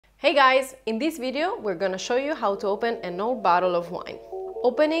Hey guys, in this video we're gonna show you how to open an old bottle of wine.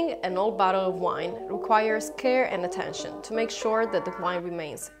 Opening an old bottle of wine requires care and attention to make sure that the wine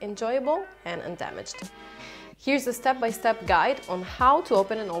remains enjoyable and undamaged. Here's a step-by-step guide on how to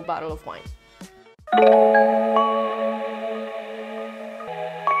open an old bottle of wine.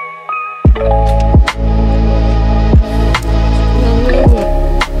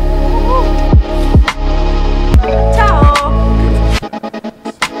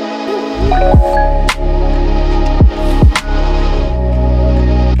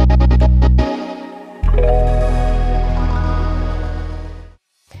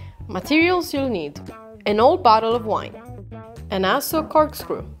 Materials you'll need: an old bottle of wine, an ASO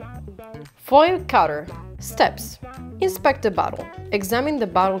corkscrew, foil cutter. Steps: inspect the bottle. Examine the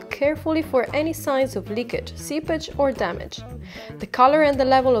bottle carefully for any signs of leakage, seepage or damage. The color and the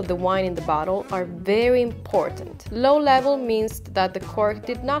level of the wine in the bottle are very important. Low level means that the cork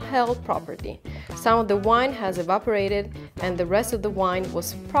did not hold properly. Some of the wine has evaporated and the rest of the wine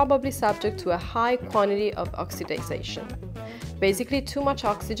was probably subject to a high quantity of oxidation. Basically too much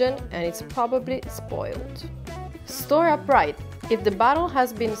oxygen, and it's probably spoiled. Store upright. If the bottle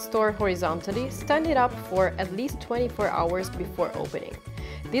has been stored horizontally, stand it up for at least 24 hours before opening.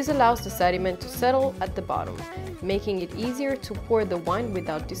 This allows the sediment to settle at the bottom, making it easier to pour the wine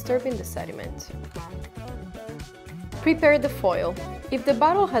without disturbing the sediment. Prepare the foil. If the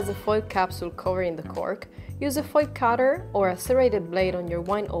bottle has a foil capsule covering the cork, use a foil cutter or a serrated blade on your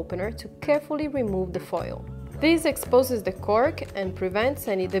wine opener to carefully remove the foil. This exposes the cork and prevents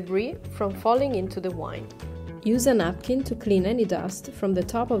any debris from falling into the wine. Use a napkin to clean any dust from the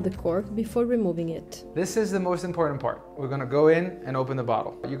top of the cork before removing it. This is the most important part. We're gonna go in and open the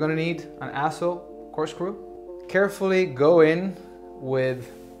bottle. You're gonna need an ASO corkscrew. Carefully go in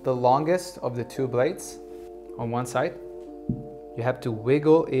with the longest of the two blades on one side. You have to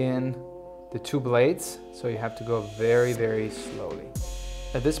wiggle in the two blades, so you have to go very, very slowly.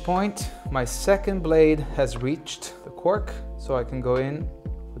 At this point, my second blade has reached the cork, so I can go in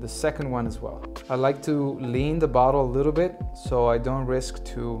with the second one as well. I like to lean the bottle a little bit so I don't risk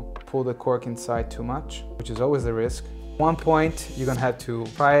to pull the cork inside too much, which is always a risk. At one point, you're gonna have to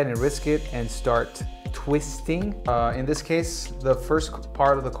try it and risk it and start twisting. In this case, the first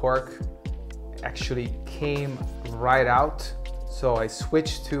part of the cork actually came right out, so I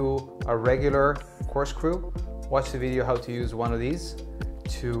switched to a regular corkscrew. Watch the video how to use one of these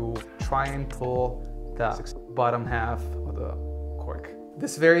to try and pull the bottom half of the cork.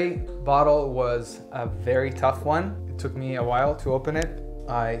 This very bottle was a very tough one. It took me a while to open it.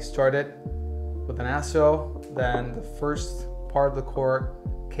 I started with an ASO, then the first part of the cork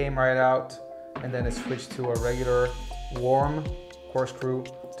came right out, and then I switched to a regular warm corkscrew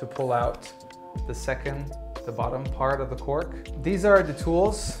to pull out the bottom part of the cork. These are the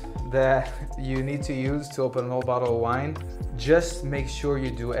tools that you need to use to open an old bottle of wine. Just make sure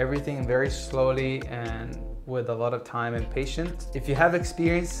you do everything very slowly and with a lot of time and patience. If you have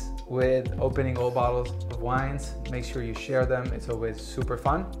experience with opening old bottles of wines, make sure you share them. It's always super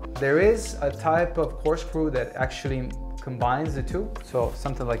fun. There is a type of corkscrew that actually combines the two. So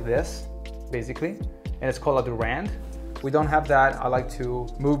something like this, basically, and it's called a Durand. We don't have that. I like to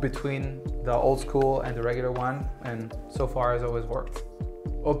move between the old school and the regular one, and so far it's always worked.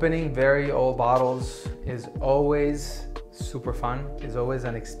 Opening very old bottles is always super fun. It's always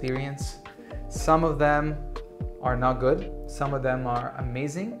an experience. Some of them are not good. Some of them are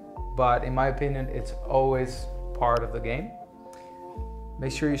amazing, but in my opinion, it's always part of the game.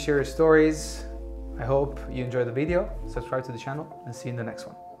 Make sure you share your stories. I hope you enjoyed the video. Subscribe to the channel and see you in the next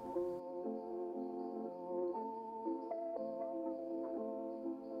one.